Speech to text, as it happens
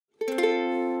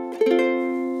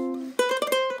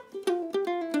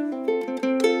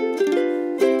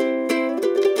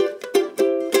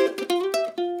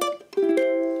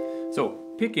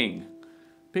Picking.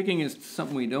 Picking is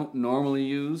something we don't normally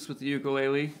use with the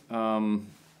ukulele.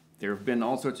 There have been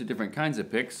all sorts of different kinds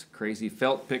of picks. Crazy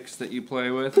felt picks that you play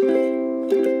with.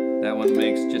 That one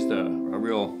makes just a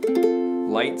real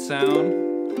light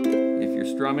sound if you're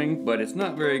strumming, but it's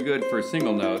not very good for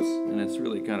single notes, and it's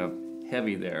really kind of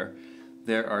heavy there.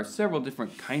 There are several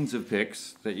different kinds of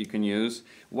picks that you can use.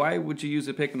 Why would you use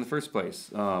a pick in the first place?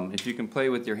 If you can play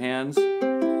with your hands,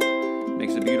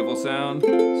 makes a beautiful sound,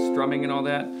 strumming and all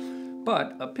that.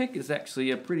 But a pick is actually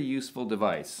a pretty useful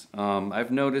device. I've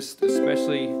noticed,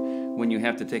 especially when you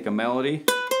have to take a melody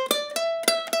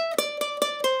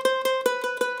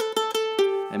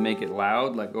and make it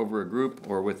loud, like over a group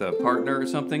or with a partner or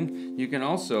something, you can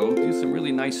also do some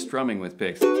really nice strumming with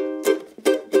picks.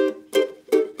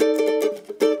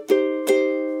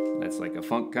 That's like a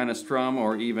funk kind of strum,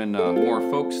 or even more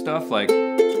folk stuff like...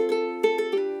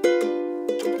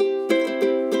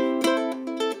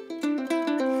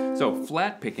 So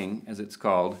flat picking, as it's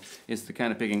called, is the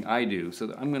kind of picking I do.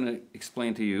 So I'm going to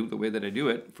explain to you the way that I do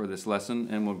it for this lesson,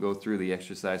 and we'll go through the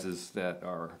exercises that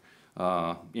are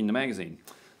in the magazine.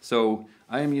 So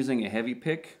I am using a heavy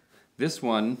pick. This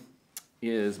one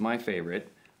is my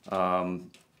favorite,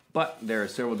 but there are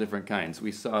several different kinds.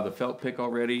 We saw the felt pick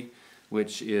already,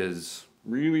 which is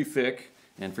really thick,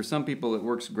 and for some people it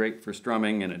works great for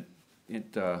strumming, and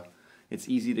it's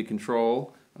easy to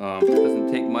control. It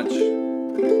doesn't take much.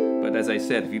 But as I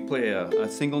said, if you play a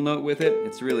single note with it,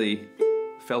 it's really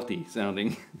felty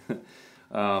sounding.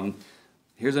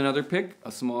 Here's another pick,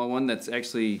 a small one that's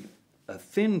actually a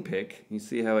thin pick. You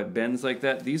see how it bends like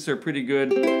that? These are pretty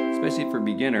good, especially for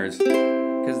beginners,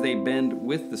 because they bend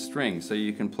with the strings, so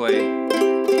you can play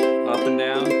up and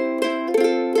down,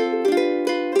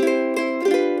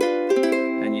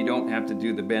 and you don't have to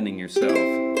do the bending yourself.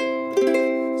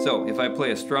 So if I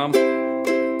play a strum,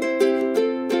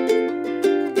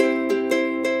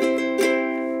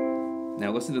 now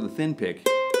listen to the thin pick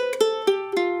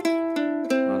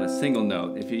on a single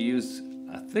note. If you use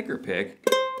a thicker pick,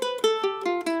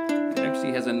 it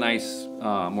actually has a nice,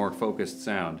 more focused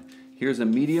sound. Here's a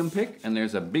medium pick, and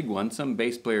there's a big one. Some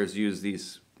bass players use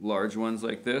these large ones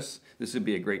like this. This would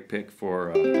be a great pick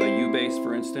for a U bass,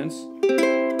 for instance.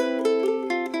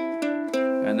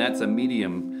 And that's a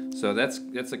medium, so that's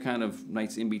a kind of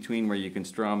nice in-between where you can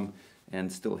strum and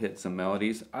still hit some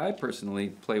melodies. I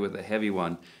personally play with a heavy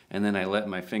one, and then I let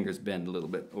my fingers bend a little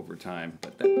bit over time,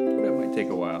 but that might take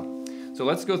a while. So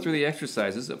let's go through the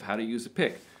exercises of how to use a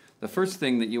pick. The first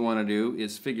thing that you want to do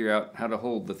is figure out how to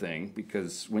hold the thing,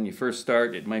 because when you first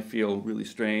start it might feel really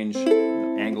strange,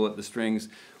 angle at the strings.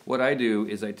 What I do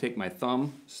is I take my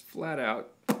thumb flat out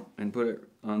and put it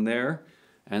on there,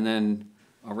 and then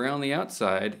around the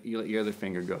outside you let your other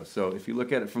finger go. So if you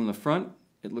look at it from the front,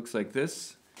 it looks like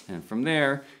this. And from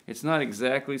there, it's not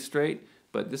exactly straight,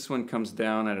 but this one comes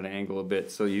down at an angle a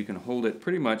bit, so you can hold it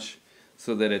pretty much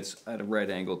so that it's at a right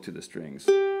angle to the strings.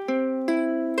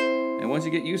 And once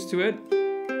you get used to it,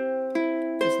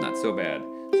 it's not so bad.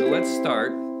 So let's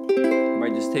start by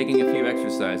just taking a few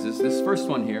exercises. This first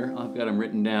one here, I've got them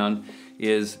written down,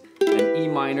 is an E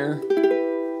minor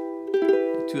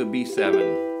to a B7.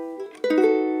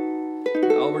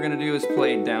 And all we're going to do is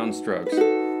play downstrokes.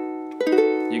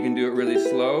 You can do it really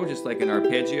slow, just like an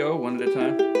arpeggio, one at a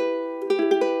time.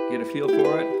 Get a feel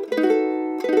for it.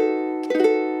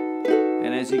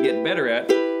 And as you get better at,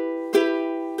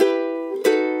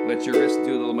 let your wrist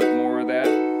do a little bit more of that.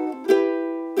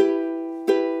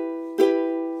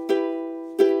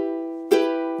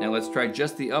 Now let's try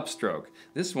just the upstroke.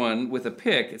 This one, with a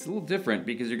pick, it's a little different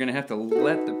because you're going to have to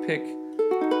let the pick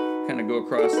kind of go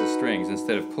across the strings.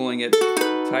 Instead of pulling it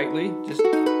tightly, just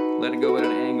let it go at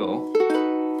an angle.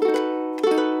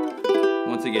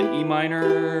 Once again, E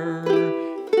minor,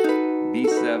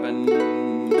 B7,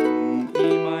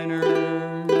 E minor,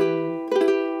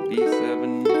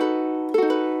 B7.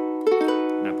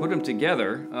 Now put them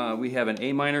together. We have an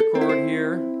A minor chord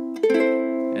here,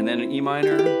 and then an E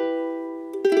minor,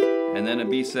 and then a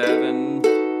B7.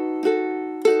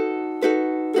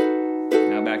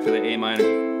 Now back to the A minor.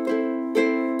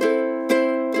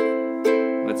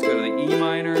 Let's go to the E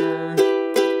minor.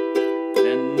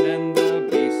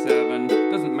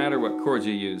 What chords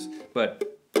you use, but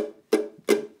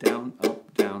down,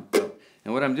 up, down, up.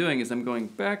 And what I'm doing is I'm going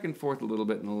back and forth a little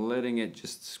bit and letting it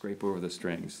just scrape over the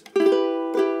strings.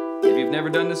 If you've never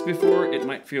done this before, it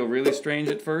might feel really strange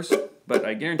at first, but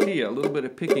I guarantee you a little bit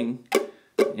of picking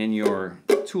in your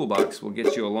toolbox will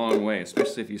get you a long way,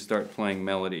 especially if you start playing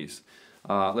melodies.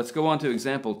 Let's go on to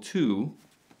example 2,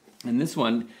 and this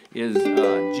one is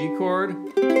a G chord,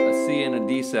 a C, and a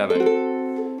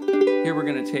D7. Here we're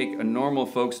going to take a normal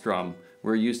folk strum,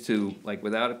 we're used to, like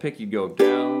without a pick, you go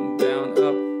down, down,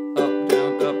 up,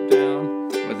 down, up, down.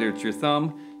 Whether it's your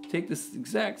thumb, take this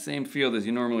exact same feel as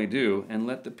you normally do and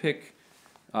let the pick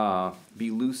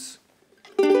be loose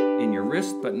in your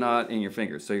wrist but not in your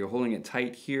fingers. So you're holding it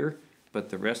tight here, but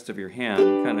the rest of your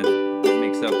hand kind of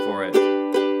makes up for it.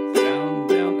 Down,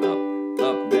 down,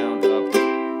 up, down, up.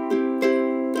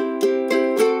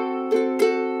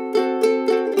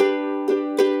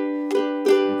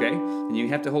 Okay, and you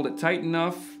have to hold it tight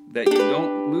enough that you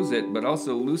don't lose it, but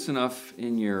also loose enough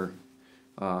in your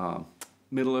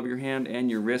middle of your hand and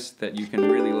your wrist that you can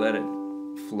really let it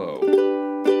flow.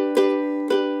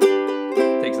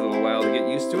 Takes a little while to get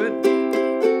used to it,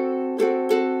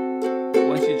 but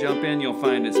once you jump in, you'll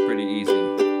find it's pretty easy.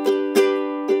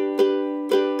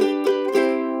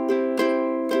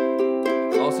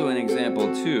 Also an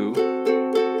example too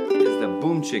is the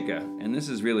boom chicka, and this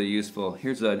is really useful.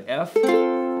 Here's an F,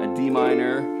 a D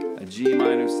minor, a G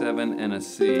minor 7, and a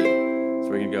C. So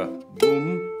we're gonna go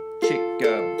boom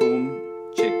chicka, boom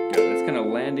chicka. That's kind of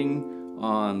landing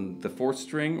on the 4th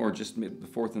string or just the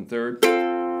 4th and 3rd.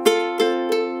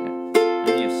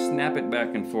 And you snap it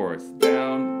back and forth.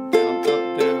 Down, down,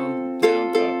 up, down, down,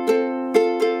 up.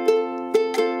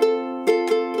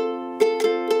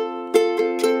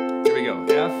 Here we go.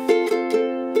 F,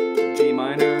 G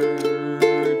minor,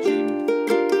 G.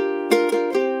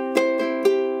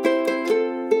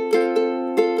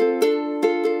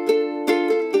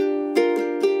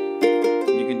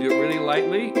 You can do it really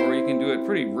lightly, or you can do it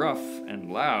pretty rough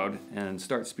and loud and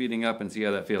start speeding up and see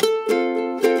how that feels.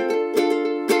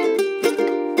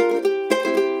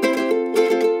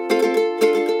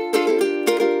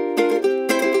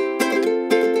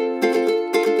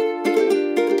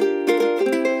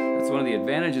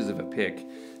 Advantages of a pick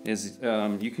is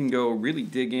you can go really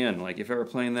dig in. Like if I were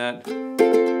playing that and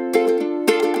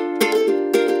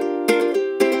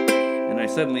I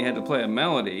suddenly had to play a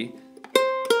melody,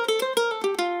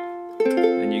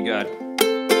 and you got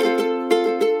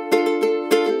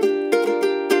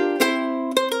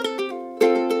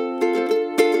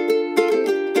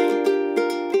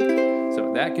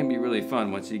so that can be really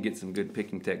fun once you get some good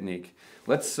picking technique.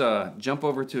 Let's jump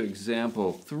over to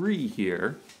example 3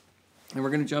 here. And we're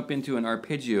going to jump into an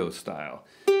arpeggio style.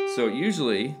 So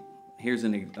usually, here's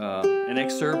an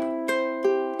excerpt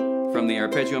from the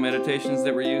arpeggio meditations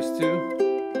that we're used to.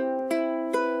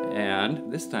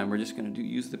 And this time we're just going to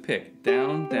use the pick.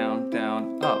 Down, down,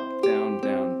 down, up, down,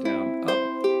 down, down, up.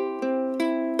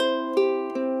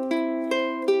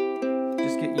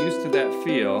 Just get used to that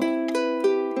feel.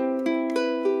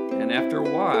 And after a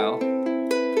while,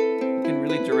 you can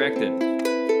really direct it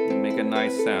and make a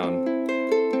nice sound.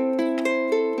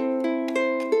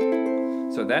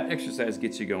 So that exercise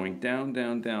gets you going down,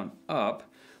 down, down, up.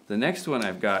 The next one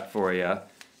I've got for you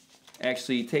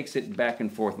actually takes it back and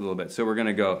forth a little bit. So we're going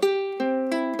to go.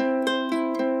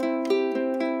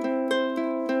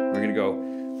 We're going to go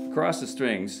across the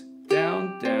strings,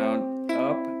 down, down,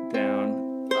 up,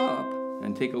 down, up,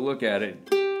 and take a look at it.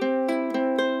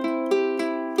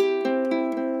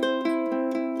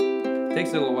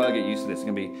 Takes a little while to get used to this. It's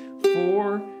going to be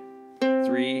 4,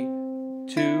 3,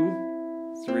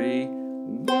 2, 3.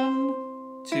 1,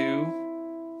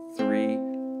 2, 3,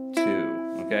 2.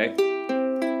 Okay?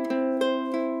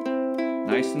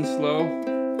 Nice and slow.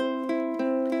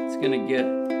 It's going to get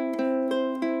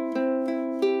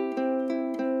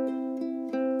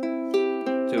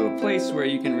to a place where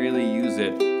you can really use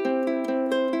it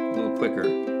a little quicker.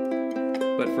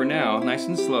 But for now, nice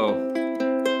and slow.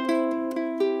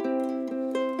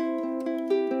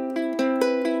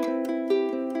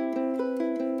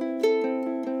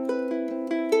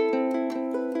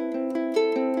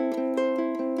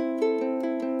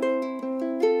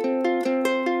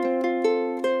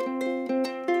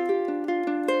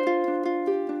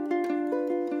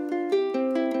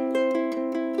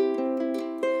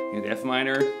 F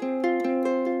minor.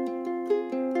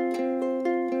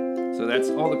 So that's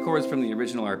all the chords from the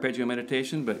original arpeggio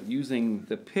meditation, but using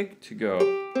the pick to go.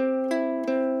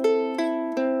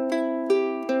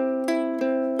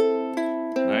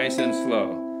 Nice and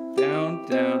slow. Down,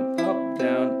 down, up,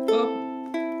 down,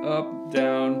 up,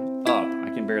 down, up. I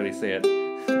can barely say it.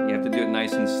 You have to do it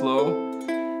nice and slow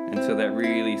until that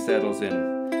really settles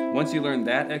in. Once you learn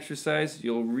that exercise,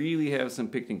 you'll really have some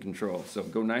picking control. So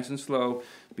go nice and slow.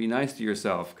 Be nice to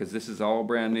yourself, because this is all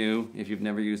brand new if you've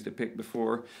never used a pick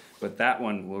before. But that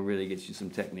one will really get you some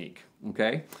technique.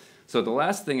 Okay? So the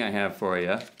last thing I have for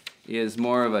you is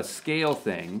more of a scale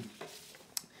thing.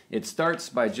 It starts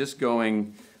by just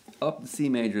going up the C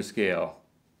major scale.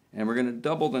 And we're going to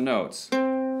double the notes.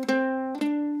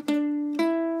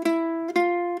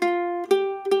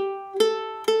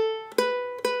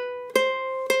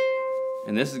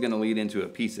 And this is going to lead into a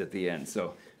piece at the end.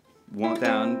 So 1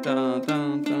 down, dun,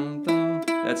 dun, dun, dun.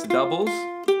 That's doubles.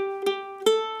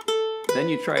 Then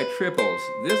you try triples.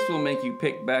 This will make you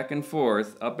pick back and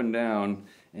forth, up and down,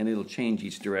 and it'll change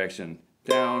each direction.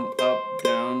 Down, up,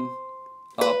 down,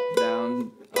 up,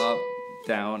 down, up,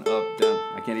 down, up, down.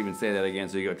 I can't even say that again.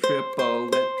 So you go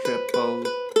triplet, triple.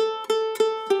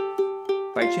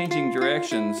 By changing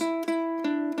directions,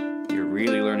 you're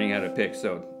really learning how to pick.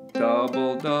 So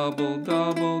double, double,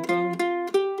 double, double.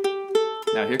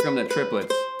 Now here come the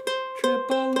triplets.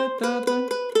 Triplet, double.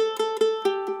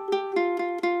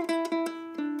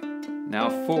 Now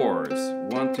fours.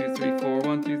 1, 2, 3, 4,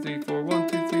 1, 2, 3, 4, 1,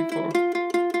 2, 3, 4.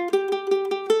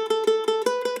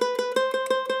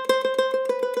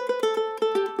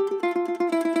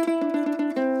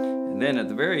 And then at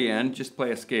the very end, just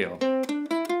play a scale.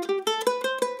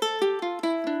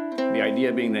 The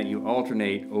idea being that you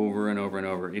alternate over and over and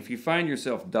over. If you find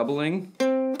yourself doubling,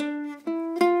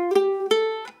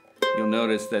 you'll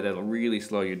notice that it'll really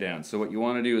slow you down. So what you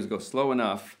want to do is go slow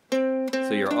enough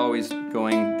so you're always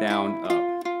going down, up.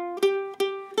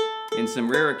 In some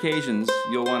rare occasions,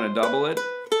 you'll want to double it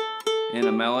in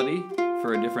a melody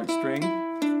for a different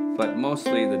string, but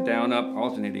mostly the down-up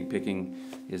alternating picking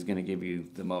is going to give you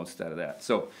the most out of that.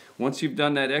 So once you've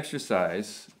done that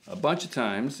exercise a bunch of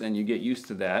times and you get used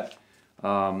to that,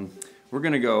 we're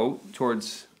going to go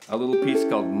towards a little piece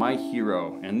called My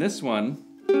Hero. And this one,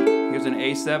 here's an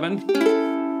A7.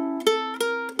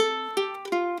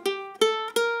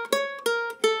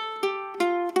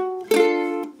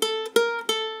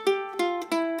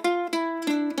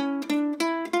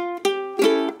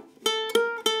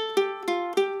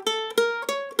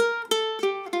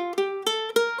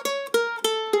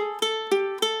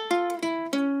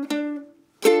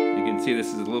 See,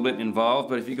 this is a little bit involved,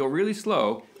 but if you go really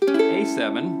slow,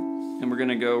 A7, and we're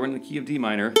in the key of D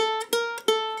minor.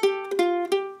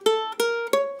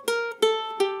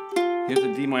 Here's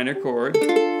a D minor chord.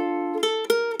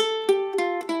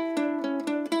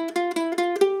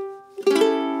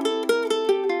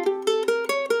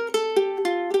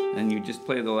 And you just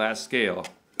play the last scale.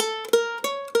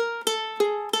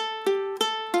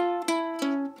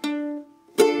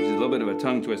 A little bit of a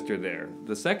tongue twister there.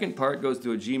 The second part goes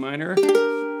to a G minor.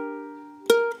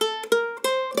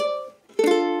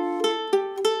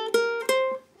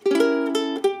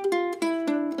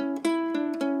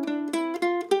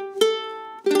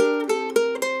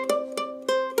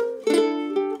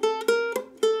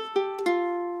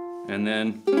 And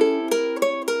then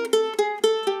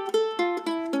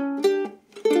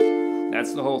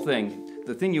that's the whole thing.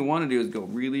 The thing you want to do is go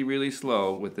really, really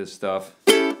slow with this stuff.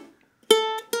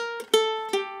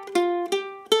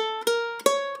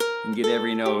 And get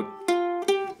every note.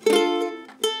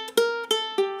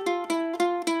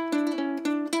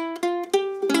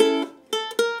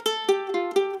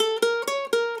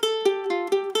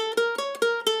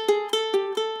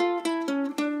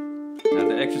 Now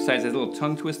the exercise has a little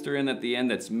tongue twister in at the end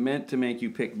that's meant to make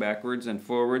you pick backwards and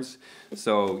forwards.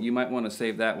 So you might want to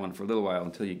save that one for a little while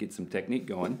until you get some technique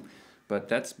going. But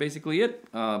that's basically it.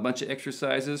 A bunch of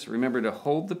exercises. Remember to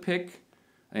hold the pick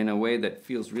in a way that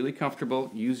feels really comfortable.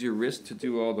 Use your wrist to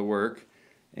do all the work,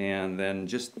 and then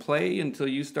just play until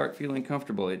you start feeling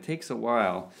comfortable. It takes a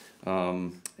while,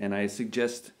 and I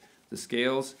suggest the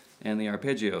scales and the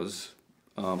arpeggios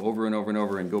over and over and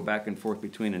over, and go back and forth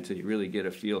between until you really get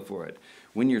a feel for it.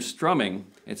 When you're strumming,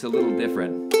 it's a little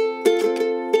different.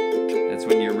 That's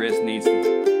when your wrist needs to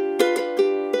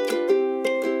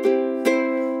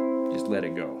just let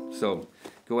it go. So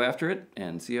go after it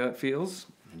and see how it feels.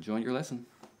 Enjoy your lesson.